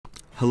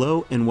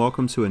Hello and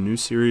welcome to a new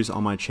series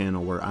on my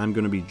channel where I'm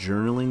going to be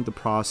journaling the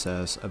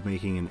process of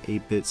making an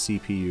 8-bit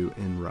CPU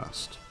in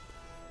Rust.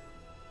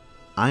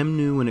 I'm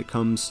new when it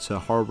comes to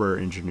hardware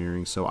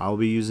engineering, so I'll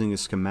be using a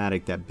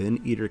schematic that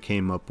Ben Eater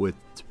came up with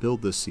to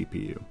build this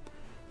CPU.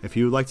 If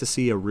you would like to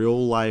see a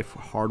real-life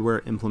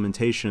hardware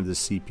implementation of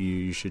this CPU,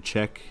 you should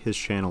check his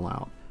channel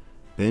out.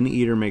 Ben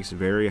Eater makes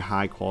very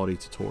high-quality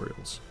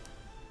tutorials.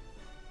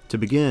 To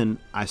begin,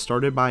 I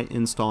started by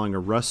installing a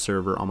Rust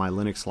server on my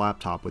Linux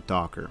laptop with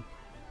Docker.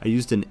 I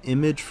used an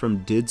image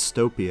from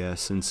Didstopia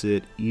since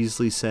it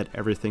easily set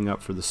everything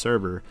up for the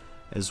server,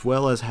 as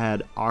well as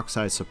had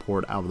Oxide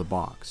support out of the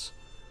box.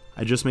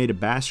 I just made a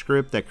bash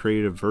script that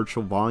created a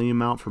virtual volume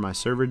mount for my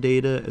server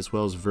data, as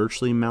well as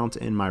virtually mount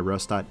in my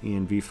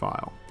rust.env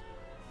file.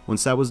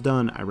 Once that was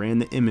done, I ran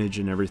the image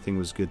and everything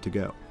was good to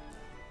go.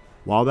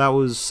 While that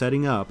was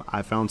setting up,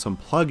 I found some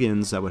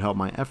plugins that would help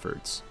my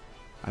efforts.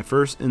 I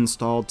first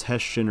installed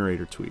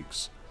Degenerate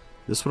tweaks.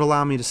 This would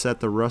allow me to set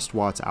the Rust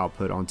watts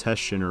output on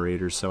test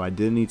generators, so I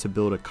didn't need to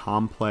build a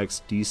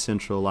complex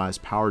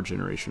decentralized power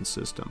generation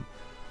system.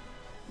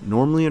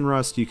 Normally in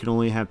Rust you can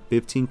only have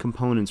 15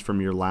 components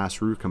from your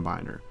last root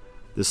combiner.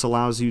 This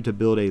allows you to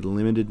build a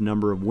limited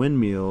number of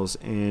windmills,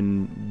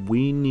 and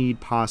we need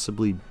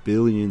possibly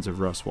billions of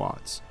Rust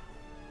watts.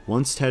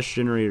 Once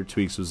Degenerate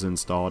tweaks was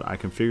installed, I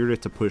configured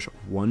it to push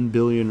 1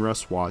 billion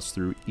Rust watts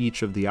through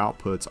each of the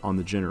outputs on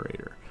the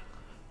generator.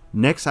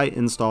 Next I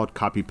installed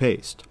copy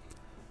paste.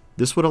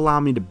 This would allow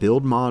me to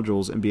build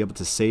modules and be able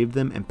to save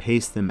them and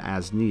paste them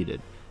as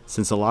needed,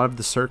 since a lot of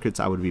the circuits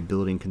I would be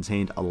building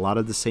contained a lot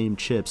of the same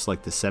chips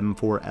like the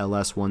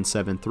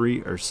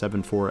 74LS173 or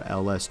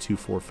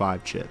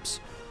 74LS245 chips.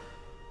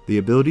 The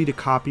ability to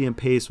copy and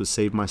paste would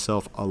save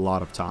myself a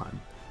lot of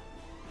time.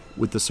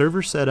 With the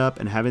server set up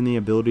and having the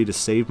ability to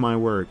save my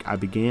work, I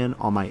began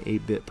on my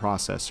 8-bit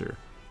processor.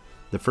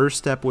 The first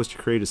step was to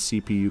create a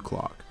CPU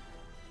clock.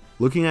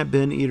 Looking at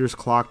Ben Eater's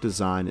clock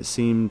design, it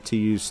seemed to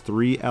use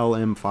 3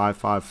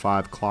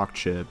 LM555 clock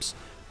chips,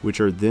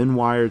 which are then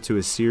wired to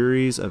a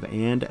series of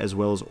AND as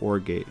well as OR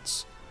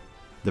gates.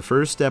 The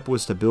first step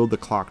was to build the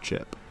clock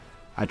chip.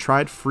 I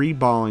tried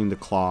freeballing the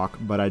clock,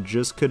 but I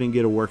just couldn't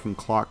get a working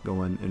clock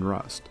going in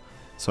Rust,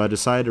 so I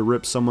decided to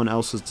rip someone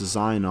else's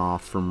design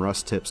off from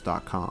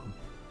rusttips.com.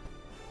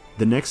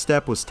 The next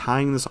step was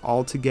tying this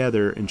all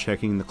together and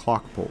checking the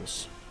clock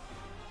pulse.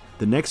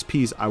 The next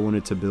piece I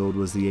wanted to build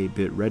was the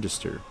 8-bit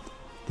register.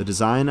 The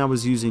design I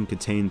was using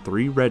contained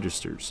 3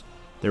 registers.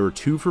 There were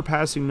 2 for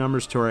passing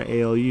numbers to our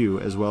ALU,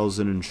 as well as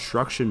an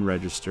instruction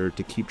register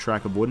to keep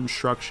track of what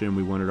instruction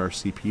we wanted our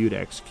CPU to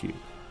execute.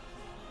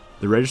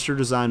 The register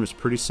design was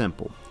pretty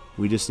simple.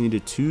 We just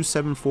needed 2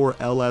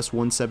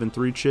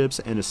 74LS173 chips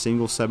and a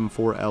single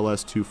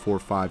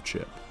 74LS245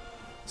 chip.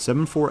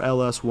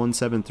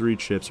 74LS173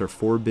 chips are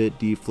 4-bit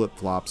D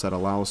flip-flops that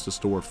allow us to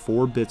store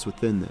 4 bits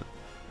within them.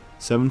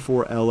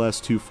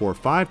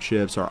 74LS245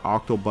 chips are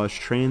octal bus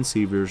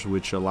transceivers,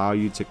 which allow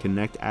you to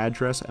connect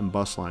address and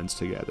bus lines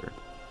together.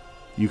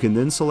 You can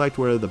then select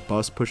whether the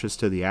bus pushes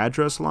to the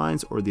address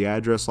lines or the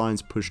address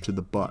lines push to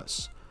the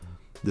bus.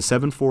 The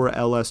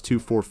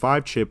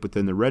 74LS245 chip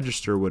within the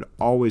register would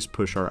always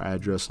push our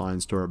address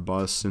lines to our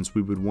bus, since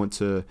we would want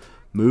to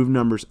move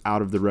numbers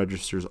out of the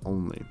registers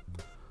only.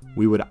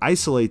 We would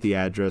isolate the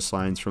address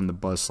lines from the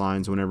bus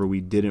lines whenever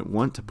we didn't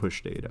want to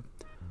push data.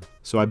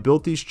 So I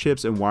built these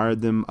chips and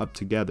wired them up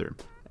together,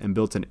 and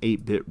built an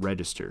 8-bit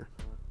register.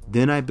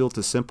 Then I built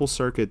a simple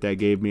circuit that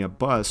gave me a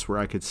bus where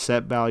I could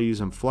set values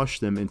and flush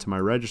them into my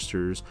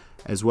registers,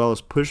 as well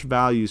as push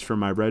values from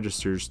my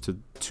registers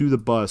to the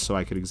bus so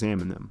I could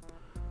examine them.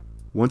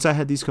 Once I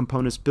had these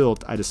components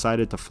built, I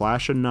decided to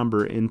flash a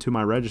number into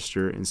my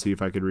register and see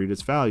if I could read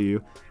its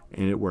value,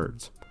 and it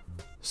worked.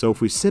 So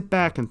if we sit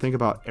back and think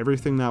about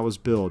everything that was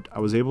built,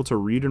 I was able to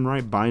read and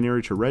write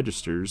binary to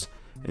registers,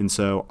 and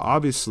so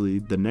obviously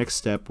the next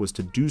step was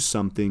to do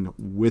something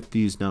with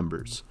these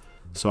numbers.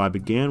 So I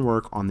began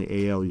work on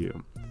the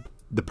ALU.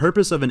 The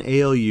purpose of an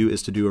ALU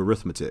is to do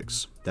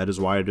arithmetics. That is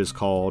why it is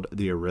called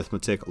the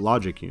Arithmetic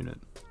Logic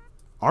Unit.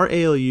 Our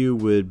ALU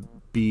would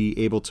be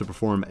able to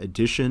perform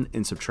addition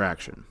and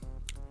subtraction.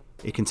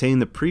 It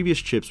contained the previous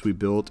chips we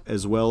built,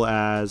 as well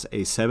as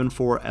a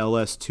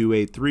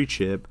 74LS283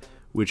 chip,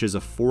 which is a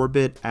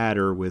 4-bit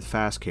adder with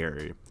fast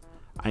carry.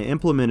 I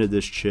implemented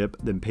this chip,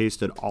 then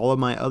pasted all of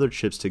my other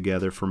chips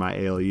together for my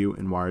ALU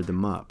and wired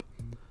them up.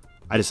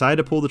 I decided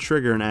to pull the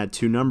trigger and add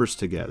 2 numbers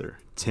together,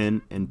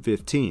 10 and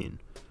 15,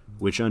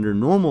 which under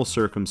normal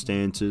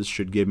circumstances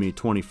should give me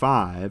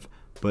 25,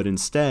 but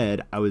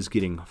instead I was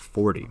getting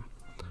 40.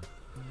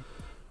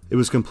 It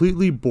was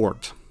completely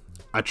borked.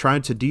 I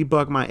tried to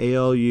debug my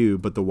ALU,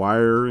 but the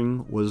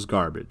wiring was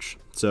garbage.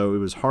 So it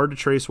was hard to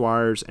trace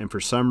wires, and for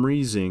some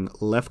reason,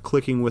 left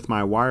clicking with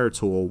my wire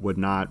tool would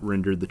not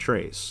render the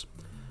trace.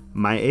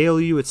 My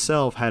ALU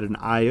itself had an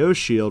I/O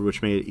shield,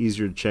 which made it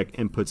easier to check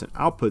inputs and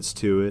outputs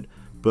to it,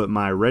 but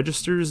my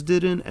registers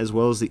didn't, as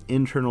well as the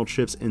internal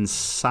chips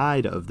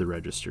inside of the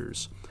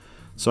registers.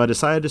 So I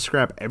decided to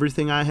scrap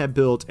everything I had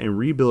built and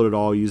rebuild it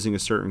all using a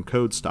certain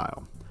code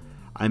style.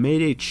 I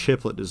made a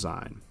chiplet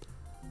design.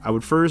 I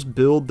would first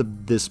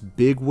build this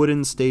big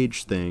wooden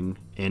stage thing,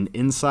 and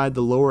inside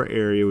the lower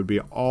area would be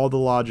all the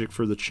logic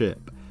for the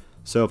chip.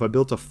 So if I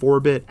built a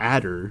 4-bit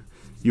adder,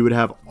 you would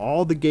have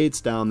all the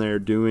gates down there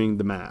doing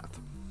the math.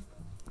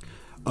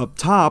 Up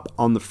top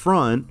on the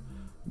front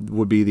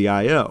would be the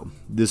I/O.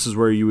 This is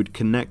where you would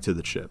connect to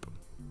the chip.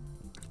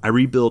 I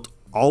rebuilt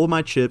all of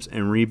my chips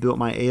and rebuilt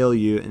my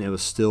ALU, and it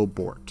was still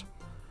borked.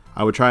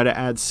 I would try to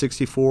add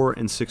 64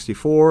 and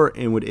 64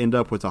 and would end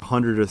up with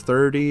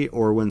 130,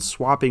 or when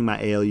swapping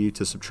my ALU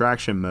to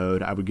subtraction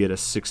mode, I would get a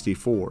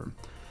 64.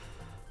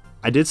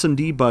 I did some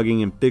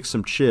debugging and fixed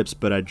some chips,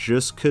 but I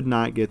just could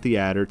not get the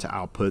adder to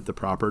output the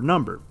proper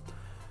number.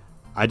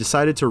 I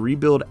decided to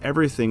rebuild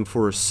everything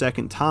for a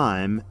second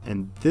time,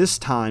 and this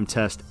time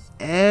test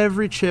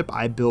every chip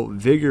I built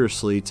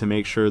vigorously to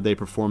make sure they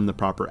perform the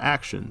proper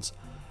actions.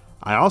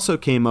 I also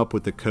came up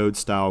with the code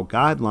style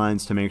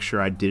guidelines to make sure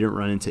I didn't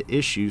run into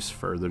issues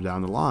further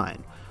down the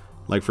line.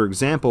 Like for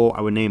example,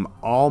 I would name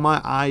all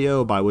my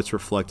I/O by what's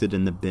reflected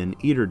in the bin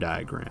eater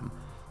diagram.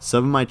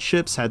 Some of my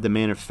chips had the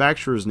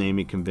manufacturer's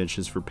naming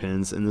conventions for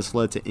pins, and this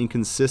led to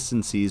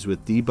inconsistencies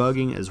with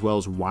debugging as well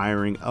as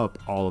wiring up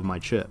all of my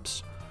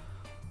chips.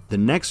 The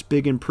next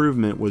big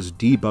improvement was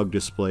debug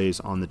displays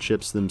on the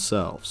chips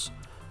themselves.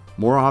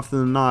 More often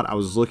than not, I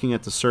was looking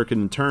at the circuit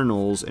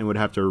internals and would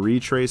have to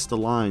retrace the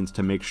lines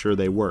to make sure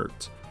they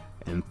worked.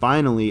 And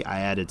finally,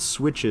 I added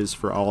switches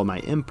for all of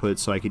my inputs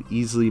so I could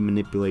easily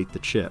manipulate the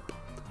chip.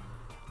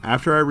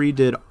 After I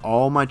redid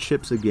all my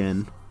chips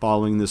again,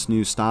 following this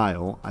new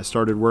style, I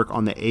started work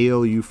on the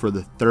ALU for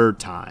the third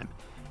time,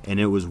 and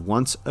it was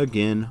once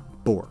again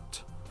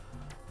borked.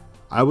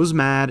 I was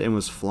mad and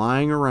was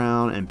flying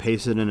around and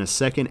pasted in a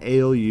second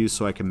ALU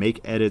so I could make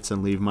edits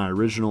and leave my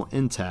original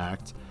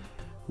intact.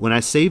 When I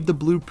saved the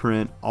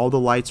blueprint, all the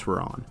lights were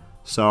on,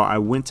 so I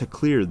went to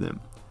clear them.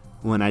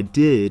 When I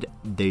did,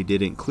 they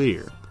didn't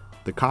clear.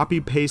 The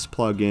copy-paste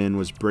plugin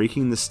was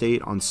breaking the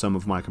state on some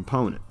of my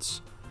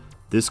components.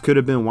 This could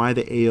have been why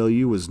the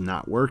ALU was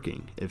not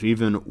working. If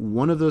even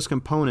one of those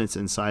components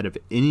inside of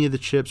any of the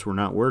chips were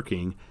not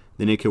working,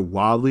 then it could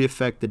wildly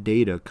affect the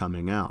data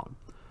coming out.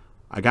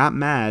 I got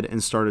mad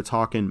and started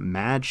talking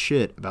mad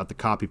shit about the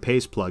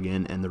copy-paste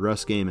plugin and the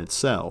Rust game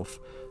itself.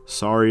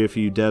 Sorry if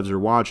you devs are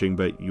watching,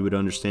 but you would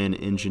understand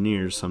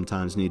engineers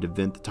sometimes need to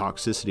vent the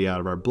toxicity out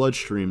of our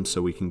bloodstream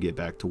so we can get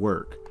back to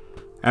work.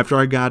 After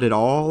I got it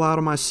all out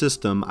of my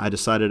system, I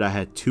decided I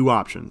had two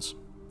options.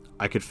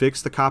 I could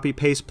fix the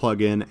copy-paste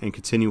plugin and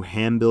continue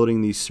hand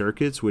building these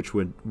circuits, which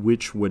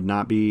would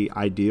not be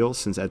ideal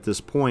since at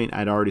this point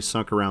I'd already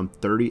sunk around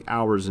 30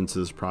 hours into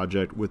this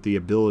project with the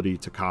ability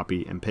to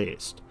copy and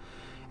paste.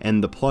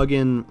 And the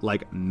plugin,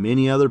 like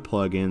many other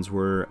plugins,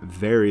 were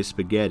very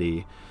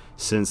spaghetti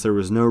since there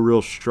was no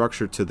real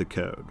structure to the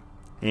code,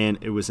 and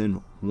it was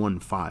in one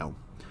file.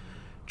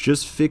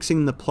 Just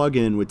fixing the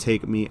plugin would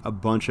take me a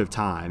bunch of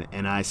time,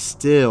 and I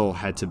still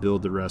had to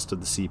build the rest of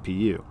the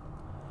CPU.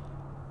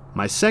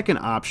 My second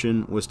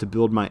option was to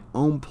build my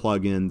own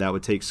plugin that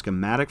would take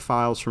schematic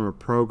files from a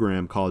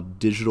program called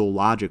Digital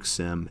Logic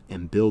Sim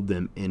and build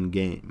them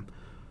in-game.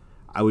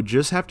 I would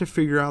just have to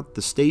figure out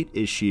the state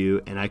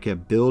issue, and I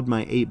could build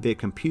my 8-bit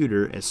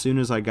computer as soon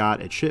as I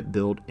got a chip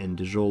build in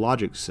Digital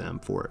Logic Sim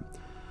for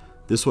it.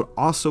 This would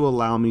also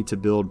allow me to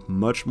build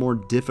much more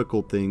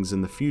difficult things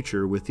in the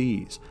future with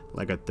ease,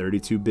 like a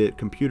 32-bit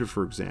computer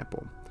for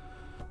example.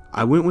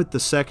 I went with the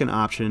second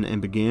option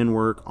and began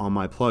work on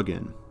my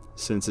plugin,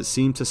 since it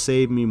seemed to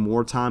save me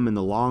more time in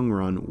the long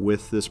run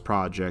with this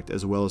project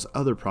as well as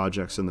other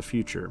projects in the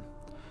future.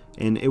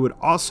 And it would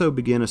also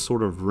begin a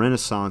sort of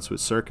renaissance with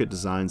circuit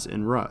designs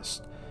in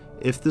Rust.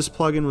 If this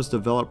plugin was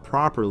developed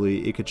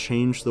properly, it could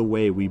change the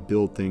way we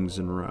build things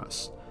in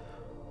Rust.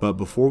 But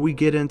before we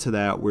get into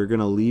that, we're going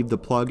to leave the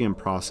plugin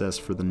process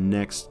for the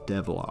next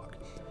devlog.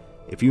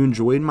 If you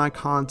enjoyed my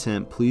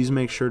content, please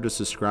make sure to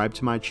subscribe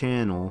to my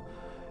channel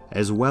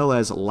as well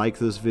as like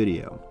this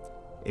video.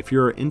 If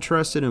you're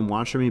interested in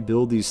watching me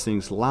build these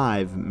things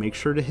live, make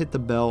sure to hit the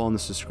bell on the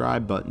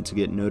subscribe button to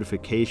get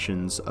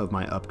notifications of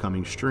my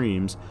upcoming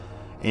streams,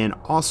 and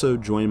also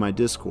join my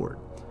Discord.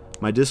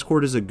 My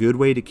Discord is a good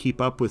way to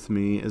keep up with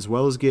me as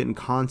well as get in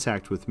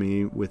contact with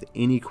me with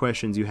any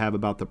questions you have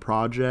about the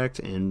project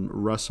and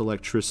Rust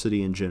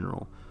electricity in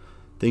general.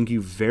 Thank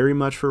you very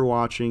much for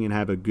watching and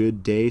have a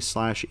good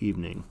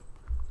day/evening.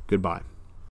 Goodbye.